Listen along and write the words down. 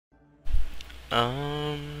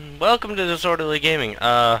Welcome to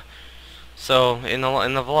DisordGaming. So in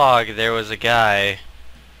the vlog, there was a guy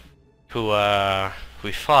who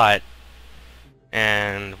we fought,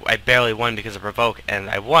 and I barely won because of provoke, and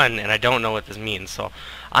I won, and I don't know what this means. So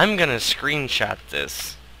I'm gonna screenshot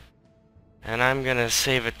this, and I'm gonna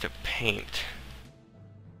save it to Paint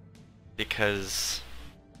because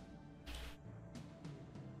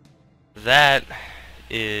that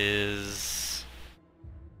is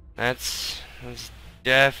that's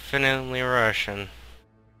definitely Russian.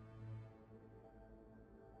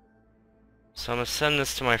 So I'm gonna send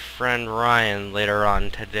this to my friend Ryan later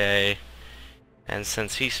on today, and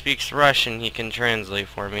since he speaks Russian, he can translate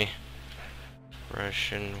for me.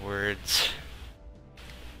 Russian words.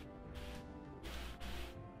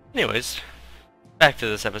 Anyways, back to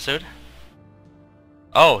this episode.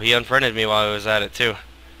 Oh, he unfriended me while I was at it too.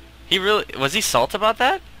 He really was he salt about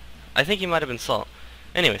that? I think he might have been salt.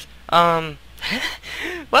 Anyways, well,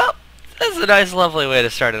 that's a nice, lovely way to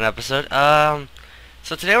start an episode.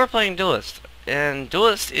 So today we're playing Duelyst, and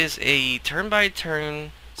Duelyst is a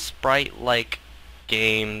turn-by-turn, sprite-like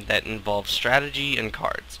game that involves strategy and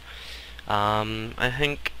cards. I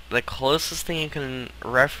think the closest thing you can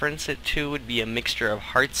reference it to would be a mixture of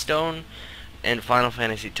Hearthstone and Final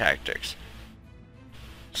Fantasy Tactics.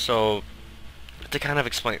 So, to kind of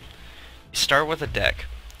explain, you start with a deck,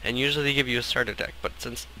 and usually they give you a starter deck, but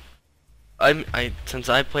since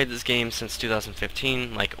I played this game since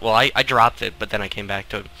 2015, I dropped it, but then I came back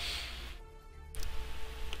to it.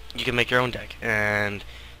 You can make your own deck, and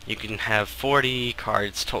you can have 40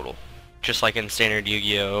 cards total, just like in standard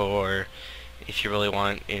Yu-Gi-Oh, or if you really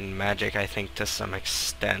want in Magic, I think to some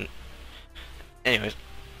extent. Anyways,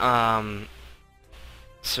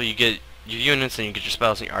 so you get your units and you get your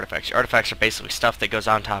spells and your artifacts. Your artifacts are basically stuff that goes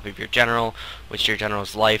on top of your general, which your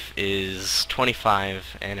general's life is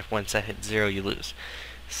 25, and if one set hits 0, you lose.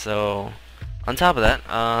 So, on top of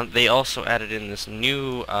that, they also added in this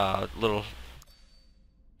new little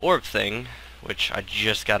orb thing, which I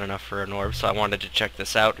just got enough for an orb, so I wanted to check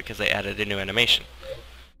this out because they added a new animation.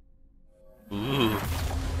 Ooh.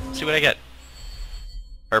 See what I get.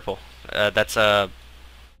 Purple. That's a...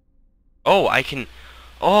 Oh, I can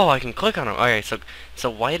click on them. Alright,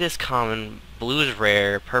 so white is common, blue is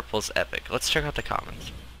rare, purple is epic. Let's check out the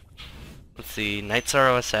commons. Let's see, Night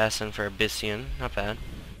Sorrow Assassin for Abyssian, not bad.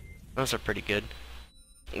 Those are pretty good.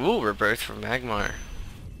 Ooh, Rebirth for Magmar.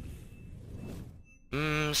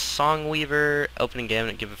 Songweaver, Opening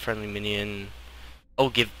Gambit, give a friendly minion. Oh,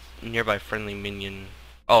 give nearby friendly minion.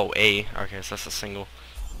 Oh, A. Okay, so that's a single.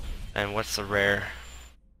 And what's the rare?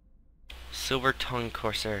 Silver Tongue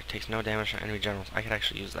Corsair takes no damage from enemy generals. I could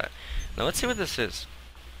actually use that. Now let's see what this is.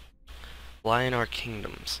 Lionor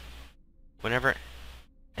Kingdoms. Whenever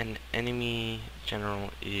an enemy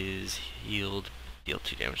general is healed, deal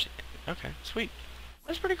 2 damage. Okay, sweet.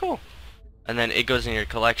 That's pretty cool. And then it goes in your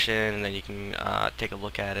collection, and then you can take a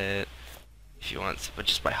look at it if you want, but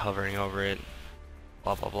just by hovering over it.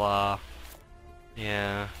 Blah blah blah.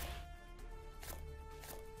 Yeah.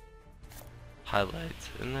 Highlights,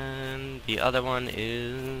 and then the other one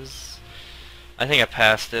is... I think I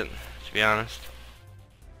passed it, to be honest.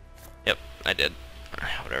 Yep, I did.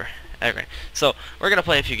 Whatever. Okay, so we're gonna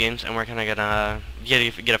play a few games, and we're gonna get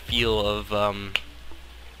a feel of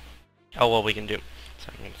how well we can do.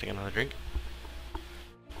 So I'm gonna take another drink.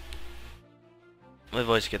 My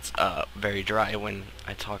voice gets very dry when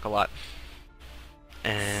I talk a lot.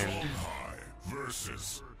 And Songhai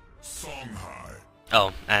versus Songhai.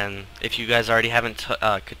 oh, and if you guys already haven't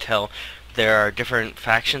could tell, there are different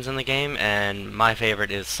factions in the game, and my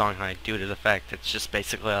favorite is Songhai due to the fact it's just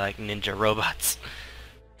basically like ninja robots.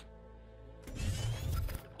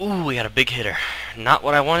 Ooh, we got a big hitter. Not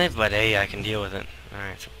what I wanted, but hey, I can deal with it.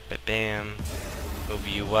 Alright, so bam, move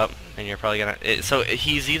you up, and you're probably gonna... so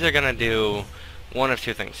he's either gonna do one of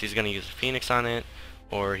two things. He's gonna use a Phoenix on it,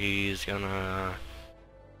 or he's gonna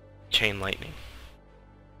chain lightning.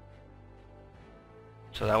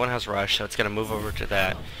 So that one has rush, so it's gonna move over to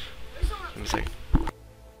that. Let me see.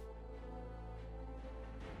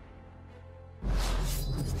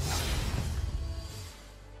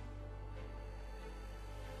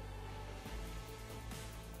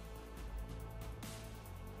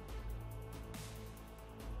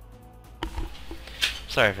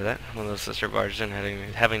 Sorry for that. One of those sister barges in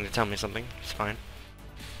having to tell me something. It's fine.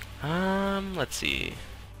 Let's see.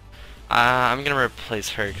 I'm gonna replace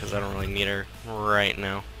her because I don't really need her right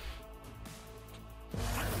now.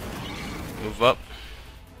 Move up.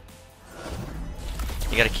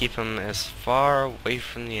 You gotta keep him as far away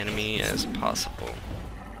from the enemy as possible.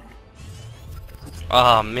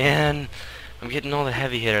 Oh man, I'm getting all the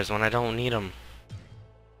heavy hitters when I don't need them.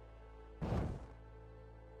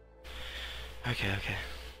 Okay, okay.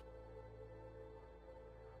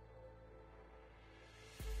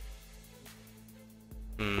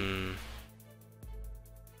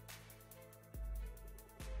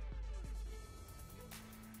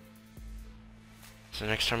 So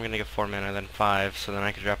next time I'm gonna get 4 mana, then 5, so then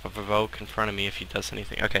I can drop a Provoke in front of me if he does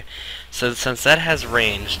anything. Okay, so since that has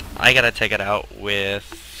ranged, I gotta take it out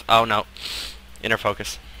with... Oh no. Inner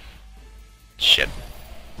Focus. Shit.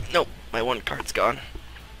 Nope, my one card's gone.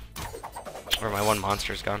 Or my one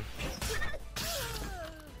monster's gone.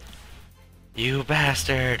 You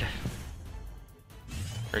bastard!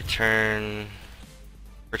 Return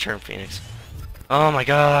Phoenix. Oh my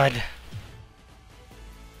god!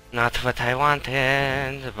 Not what I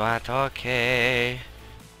wanted, but okay.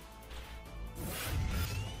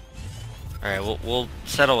 Alright, we'll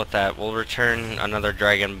settle with that. We'll return another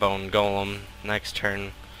Dragon Bone Golem next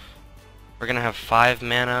turn. We're gonna have 5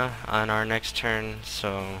 mana on our next turn,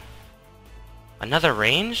 so... Another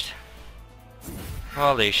ranged?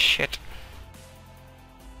 Holy shit.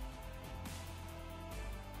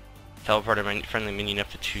 Teleport a friendly minion up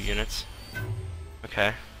to 2 units.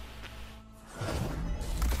 Okay.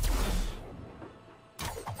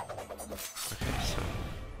 So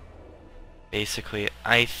basically,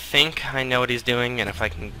 I think I know what he's doing, and if I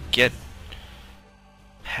can get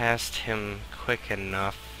past him quick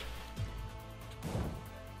enough...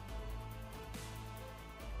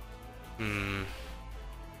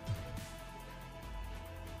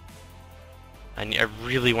 I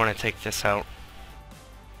really want to take this out.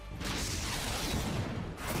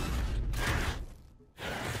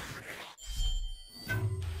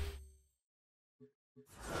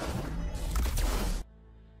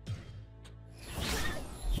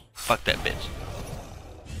 Fuck that bitch.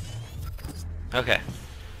 Okay.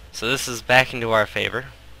 So this is back into our favor.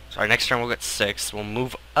 So our next turn we'll get 6. We'll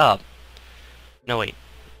move up. No, wait.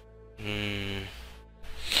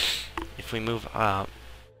 If we move up...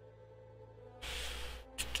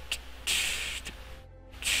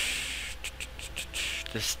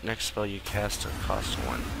 This next spell you cast will cost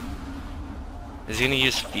 1. Is he gonna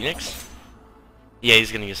use Phoenix? Yeah,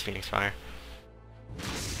 he's gonna use Phoenix Fire.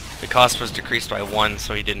 The cost was decreased by 1,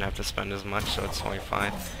 so he didn't have to spend as much, so it's only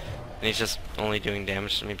 5. And he's just only doing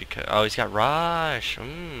damage to me because... Oh, he's got Rush!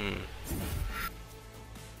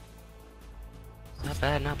 Not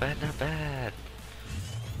bad, not bad, not bad.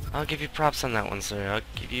 I'll give you props on that one, sir. I'll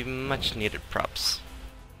give you much needed props.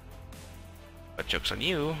 But joke's on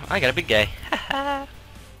you, I got a big guy. Haha!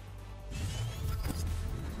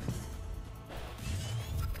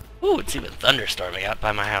 Ooh, it's even thunderstorming out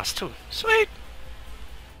by my house, too. Sweet!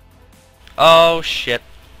 Oh, shit.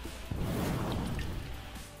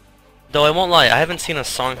 Though I won't lie, I haven't seen a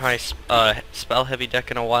Songhai spell heavy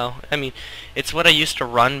deck in a while. I mean, it's what I used to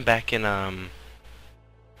run back in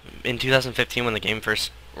 2015 when the game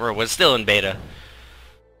first, or was still in beta.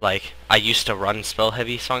 Like, I used to run spell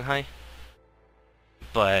heavy Songhai.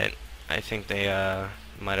 But I think they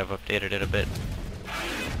might have updated it a bit.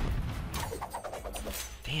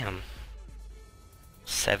 Damn.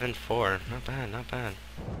 7-4. Not bad, not bad.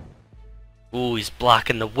 Ooh, he's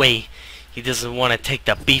blocking the way. He doesn't want to take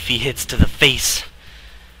the beefy hits to the face.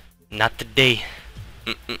 Not today.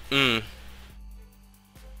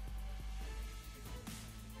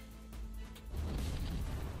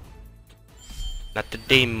 Not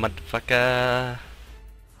today, motherfucker.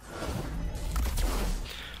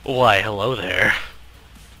 Why, hello there.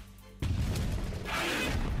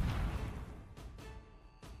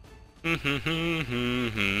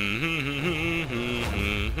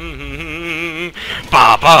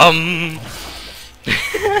 Ba-bum!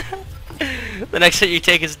 The next hit you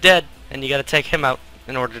take is dead, and you gotta take him out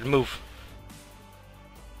in order to move.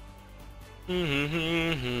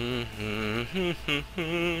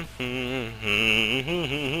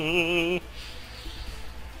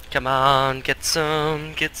 Come on, get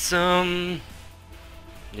some, get some.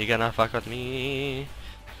 You gonna fuck with me?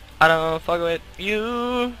 I don't fuck with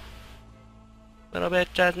you. Little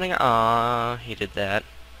bitch ass nigga. Aw, he did that.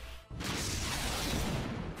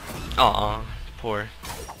 Aw, poor.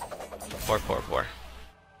 Poor.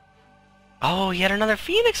 Oh, he had another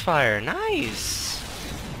Phoenix Fire. Nice.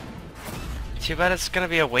 Too bad it's gonna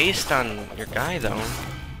be a waste on your guy, though.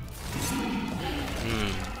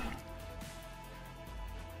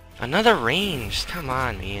 Another range. Come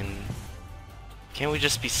on, man. Can't we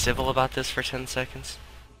just be civil about this for 10 seconds?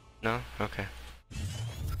 No? Okay.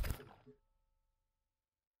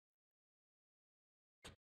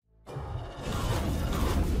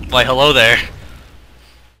 Why, hello there.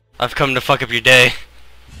 I've come to fuck up your day.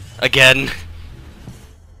 Again.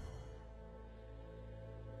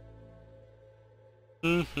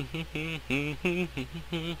 Okay,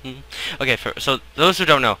 so those who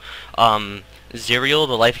don't know, Zerial,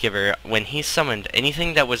 the Life Giver, when he summoned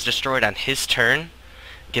anything that was destroyed on his turn,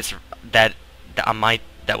 gets that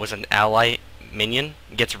was an ally minion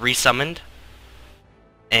gets resummoned,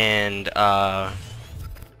 and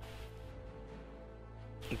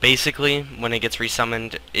basically when it gets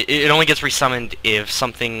resummoned, it only gets resummoned if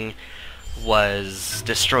something was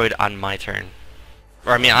destroyed on my turn.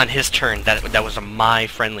 Or I mean on his turn, that was a my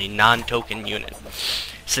friendly non-token unit.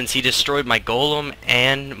 Since he destroyed my golem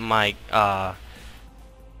and my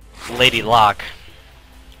Lady Locke,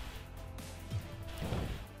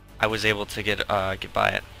 I was able to get by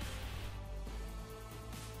it.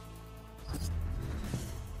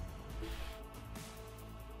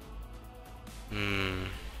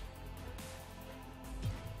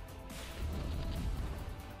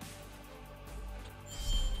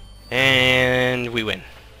 And we win.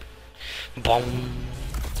 Boom.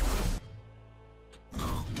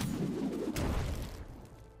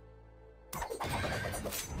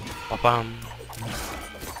 Ba-bum.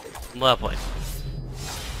 Well played.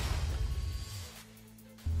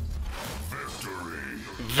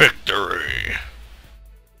 Victory.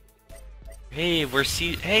 Hey,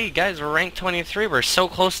 hey guys, we're ranked 23. We're so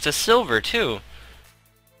close to silver too.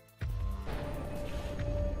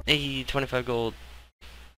 Hey, 25 gold.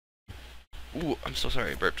 Ooh, I'm so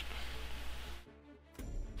sorry, I burped.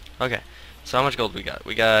 Okay, so how much gold we got?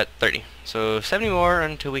 We got 30. So 70 more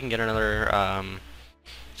until we can get another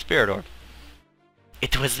spirit orb.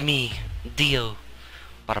 It was me, Dio.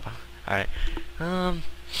 Alright.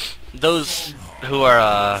 Those who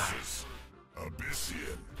are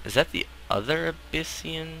is that the other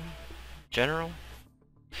Abyssian general?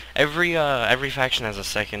 Every faction has a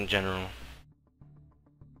second general.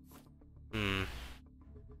 I'm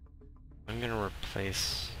gonna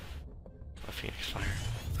replace a Phoenix Fire.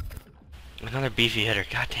 Another beefy hitter,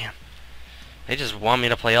 goddamn. They just want me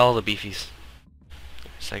to play all the beefies.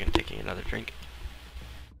 Second, taking another drink.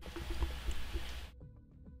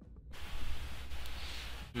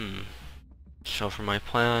 So for my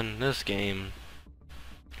plan this game,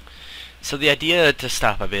 so the idea to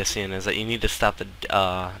stop Abyssian is that you need to stop the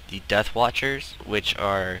Death Watchers, which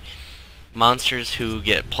are monsters who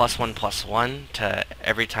get +1/+1 to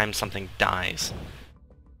every time something dies.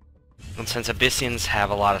 And since Abyssians have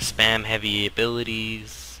a lot of spam heavy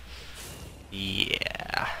abilities,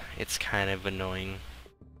 yeah, it's kind of annoying.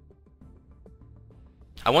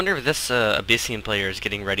 I wonder if this Abyssian player is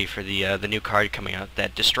getting ready for the new card coming out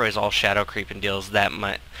that destroys all shadow creep and deals that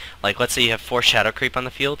much. Like, let's say you have 4 shadow creep on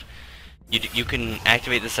the field, you can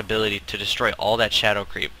activate this ability to destroy all that shadow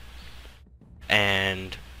creep,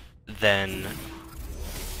 and then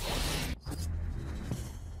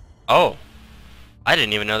oh, I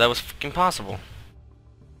didn't even know that was fucking possible.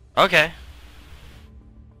 Okay.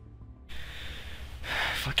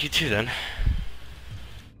 Fuck you too then.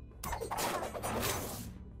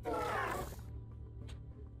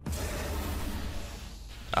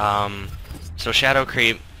 So shadow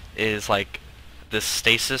creep is like this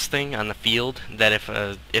stasis thing on the field that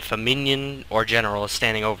if a minion or general is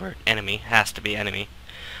standing over enemy, has to be enemy,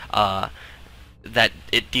 that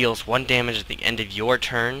it deals 1 damage at the end of your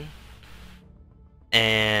turn,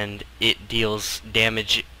 and it deals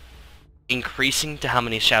damage increasing to how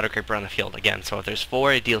many shadow creep are on the field again. So if there's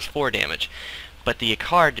 4, it deals 4 damage. But the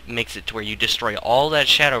card makes it to where you destroy all that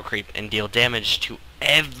shadow creep and deal damage to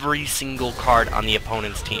every single card on the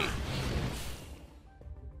opponent's team.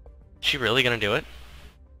 Is she really gonna do it?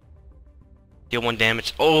 Deal 1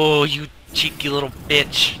 damage. Oh, you cheeky little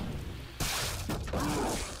bitch.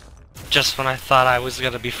 Just when I thought I was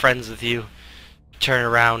gonna be friends with you. Turn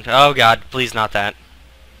around. Oh god, please not that.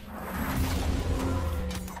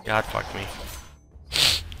 God fuck me.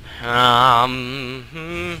 I'll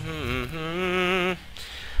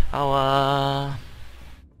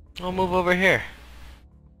move over here.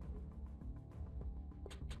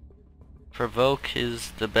 Provoke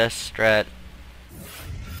is the best strat.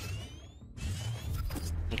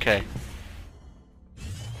 Okay.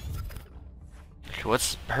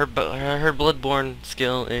 What's her Bloodborne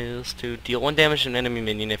skill is to deal 1 damage to an enemy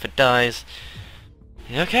minion if it dies.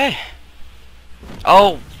 Okay.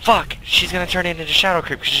 Oh fuck! She's gonna turn it into shadow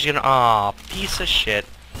creep because she's gonna piece of shit.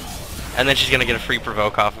 And then she's gonna get a free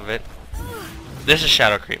provoke off of it. This is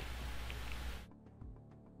shadow creep.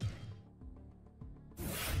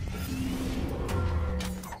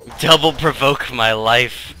 Double provoke my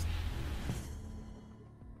life.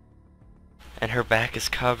 And her back is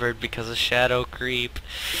covered because of shadow creep.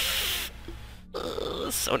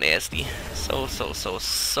 Ugh, so nasty. So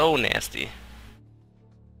nasty.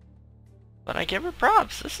 But I give her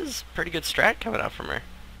props. This is pretty good strat coming out from her.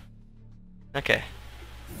 Okay.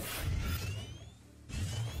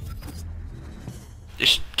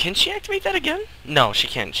 Can she activate that again? No, she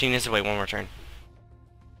can't. She needs to wait one more turn.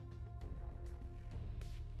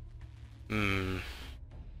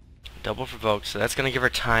 Double provoke, so that's gonna give her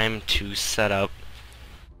time to set up.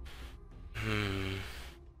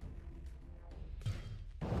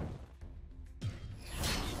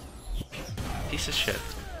 Piece of shit.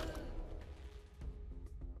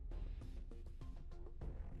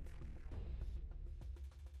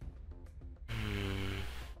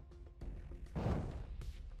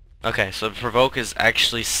 Okay, so the provoke is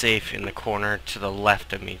actually safe in the corner to the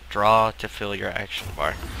left of me. Draw to fill your action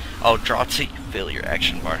bar. Oh, draw to fill your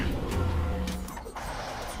action bar.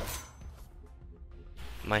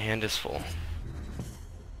 My hand is full.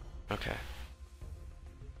 Okay.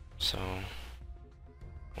 So,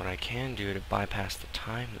 what I can do to bypass the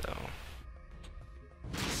time, though,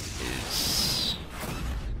 is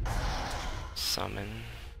summon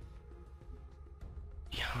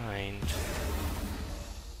behind.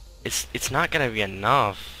 It's not gonna be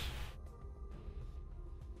enough.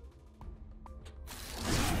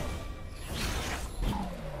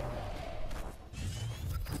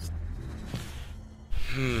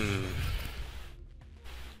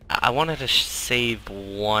 I wanted to save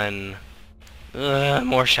one.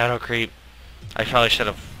 More shadow creep. I probably should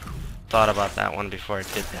have thought about that one before I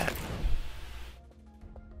did that.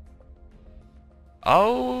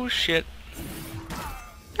 Oh shit.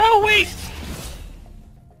 Oh wait!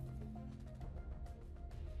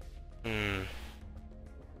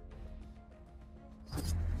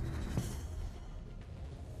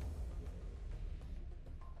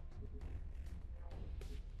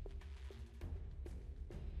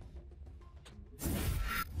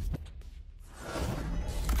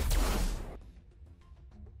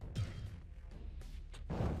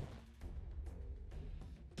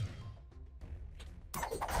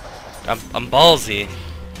 I'm ballsy,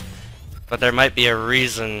 but there might be a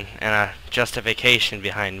reason and a justification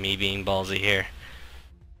behind me being ballsy here.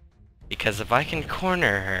 Because if I can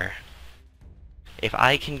corner her, if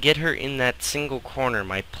I can get her in that single corner,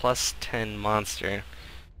 my plus 10 monster,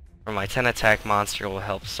 or my 10 attack monster will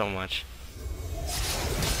help so much.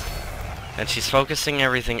 And she's focusing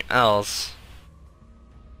everything else,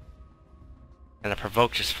 and the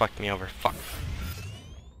provoke just fucked me over. Fuck.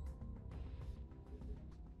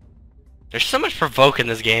 There's so much provoke in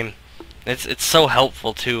this game. It's so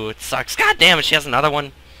helpful too. It sucks. God damn it, she has another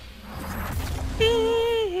one.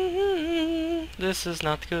 This is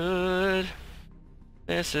not good.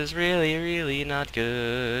 This is really, really not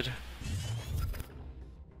good.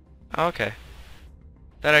 Okay.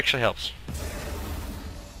 That actually helps.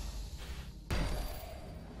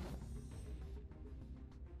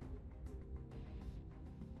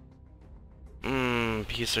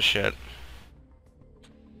 Piece of shit.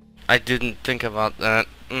 I didn't think about that.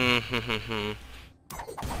 I'm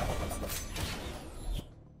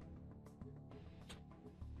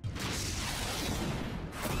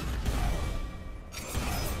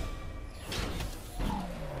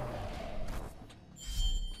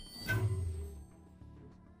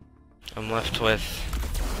left with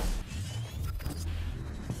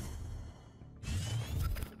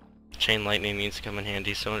Chain Lightning needs to come in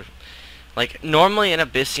handy. So, like, normally an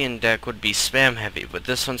Abyssian deck would be spam heavy, but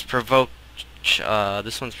this one's provoke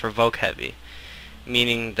heavy,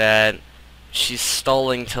 meaning that she's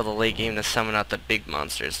stalling till the late game to summon out the big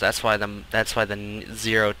monsters. That's why the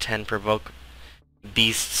 0-10 provoke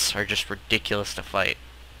beasts are just ridiculous to fight.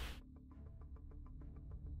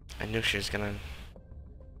 I knew she was gonna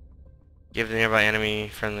give the nearby enemy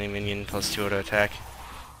friendly minion +2 auto attack.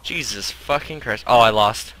 Jesus fucking Christ. Oh, I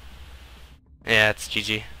lost. Yeah, it's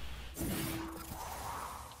GG.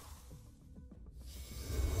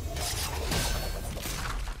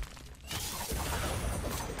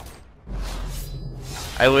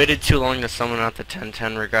 I waited too long to summon out the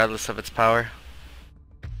 10-10 regardless of its power.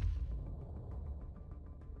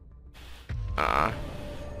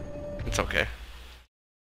 It's okay.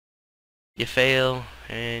 You fail,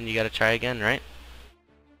 and you gotta try again, right?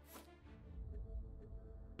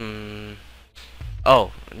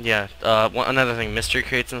 Oh, yeah, another thing, mystery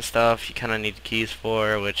crates and stuff, you kinda need keys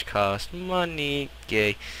for, which cost money.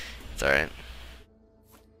 Yay. It's alright.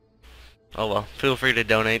 Oh well, feel free to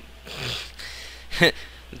donate.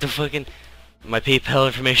 My PayPal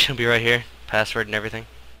information will be right here. Password and everything.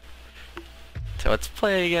 So let's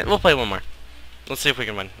play again. We'll play one more. Let's see if we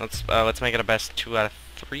can win. Let's make it a best 2 out of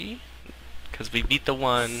 3. Because we beat the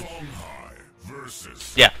one.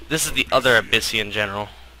 Yeah, this is the other Abyssian general.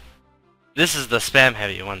 This is the spam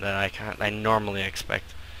heavy one that I normally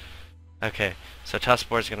expect. Okay, so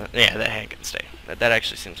Tuskboard's gonna... Yeah, that hand can stay. That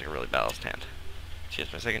actually seems like a really balanced hand.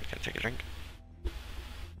 Excuse me a second, can I take a drink?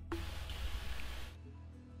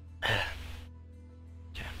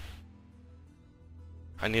 Okay.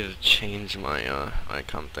 I need to change my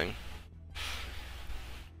icon thing.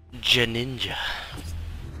 Janinja.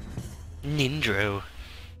 Nindro.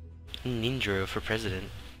 Nindro for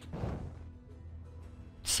president.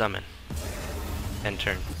 Summon. End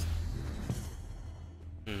turn.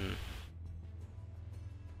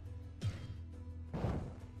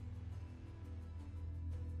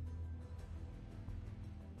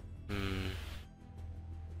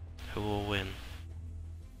 Who will win?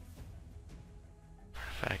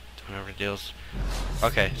 Perfect. Whenever deals.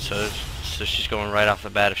 Okay, so she's going right off the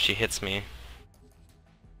bat if she hits me.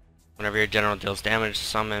 Whenever your general deals damage,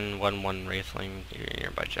 summon 1/1 Wraithling, your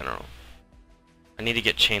nearby general. I need to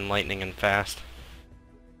get Chain Lightning in fast.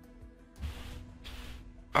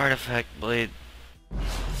 Artifact Blade.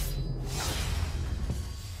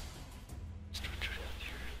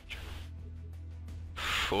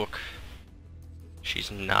 Fuck. She's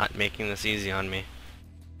not making this easy on me.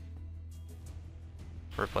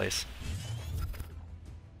 Replace.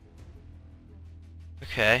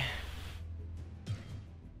 Okay.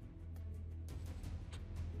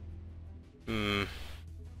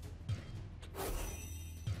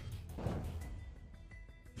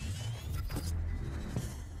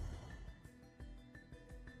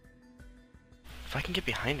 If I can get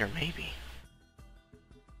behind her, maybe.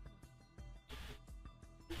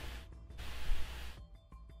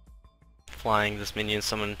 Flying this minion,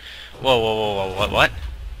 summon... Whoa, what?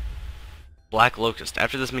 Black Locust.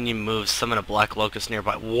 After this minion moves, summon a Black Locust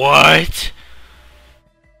nearby. What?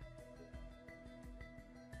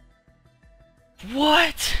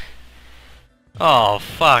 What? Oh,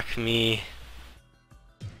 fuck me.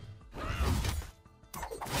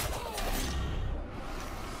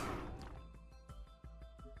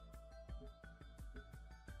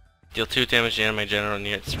 Deal 2 damage to enemy general and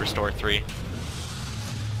it's restore 3.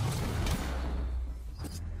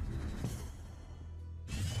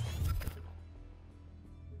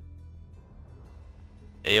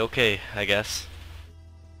 A-okay, I guess.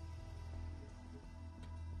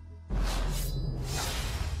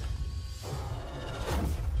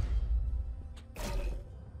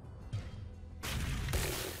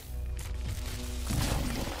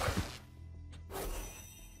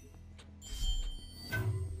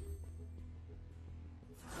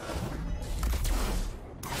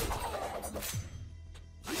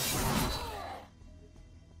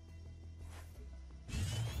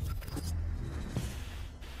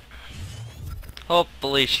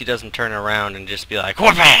 Hopefully she doesn't turn around and just be like,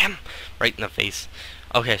 wha-bam! Right in the face.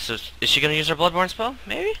 Okay, so is she gonna use her Bloodborne spell?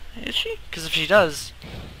 Maybe? Is she? Because if she does...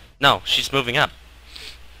 No, she's moving up.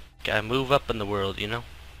 Gotta move up in the world, you know?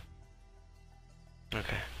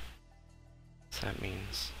 Okay. So that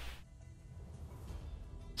means...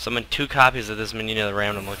 Summon 2 copies of this minion at a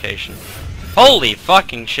random location. Holy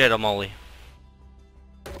fucking shit, Amoli.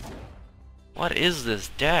 What is this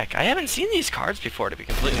deck? I haven't seen these cards before, to be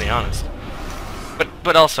completely honest.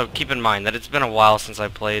 But also, keep in mind that it's been a while since I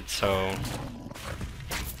played, so...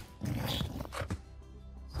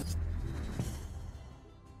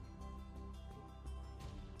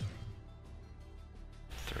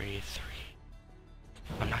 Three.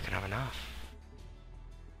 I'm not gonna have enough.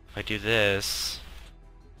 If I do this...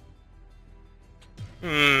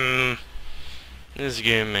 This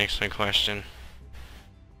game makes me question.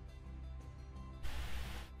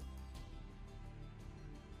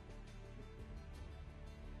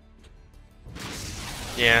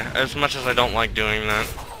 Yeah, as much as I don't like doing that,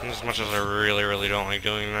 as much as I really, really don't like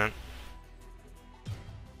doing that.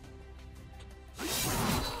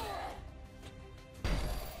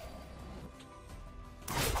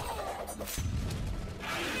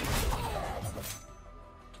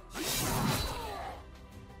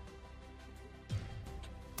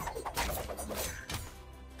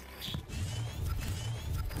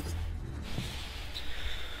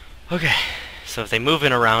 Okay. So if they move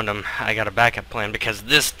in around them, I got a backup plan because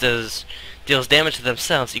this deals damage to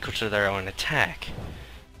themselves equal to their own attack.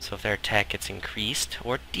 So if their attack gets increased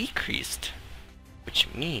or decreased, which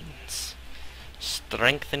means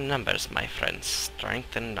strength in numbers, my friends,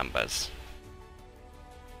 strength in numbers.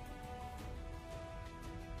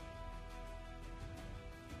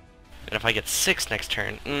 And if I get 6 next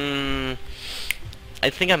turn, I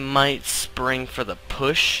think I might spring for the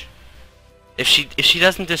push. If she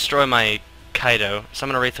doesn't destroy my Kaido,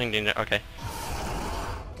 summon a Wraithling. Okay.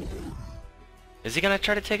 Is he gonna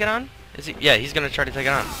try to take it on? Is he? Yeah, he's gonna try to take it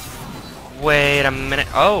on. Wait a minute.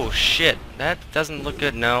 Oh, shit. That doesn't look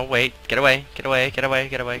good. No, wait. Get away. Get away. Get away.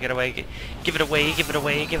 Get away. Get away. Give it away. Give it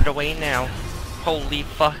away. Give it away now. Holy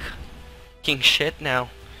fuck. King shit now.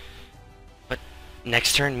 But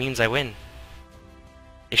next turn means I win.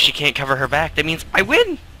 If she can't cover her back, that means I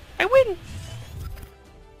win! I win!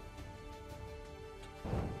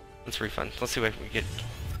 Let's refund. Let's see what we get.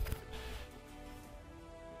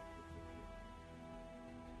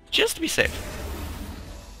 Just to be safe.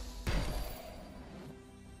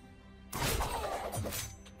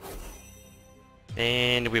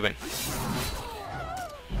 And we win.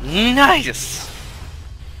 Nice!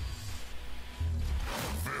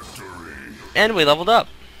 Victory. And we leveled up.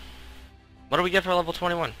 What do we get for level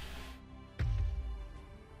 21?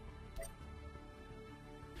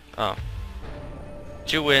 Oh.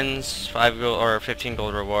 2 wins, 5 gold, or 15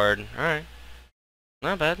 gold reward. Alright.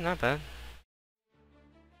 Not bad, not bad.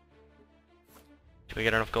 Did we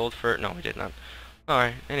get enough gold for it? No, we did not.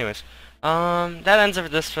 Alright, anyways. That ends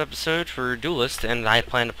of this episode for Duelyst, and I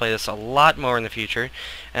plan to play this a lot more in the future.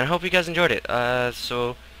 And I hope you guys enjoyed it.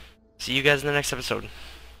 So, see you guys in the next episode.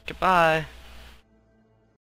 Goodbye!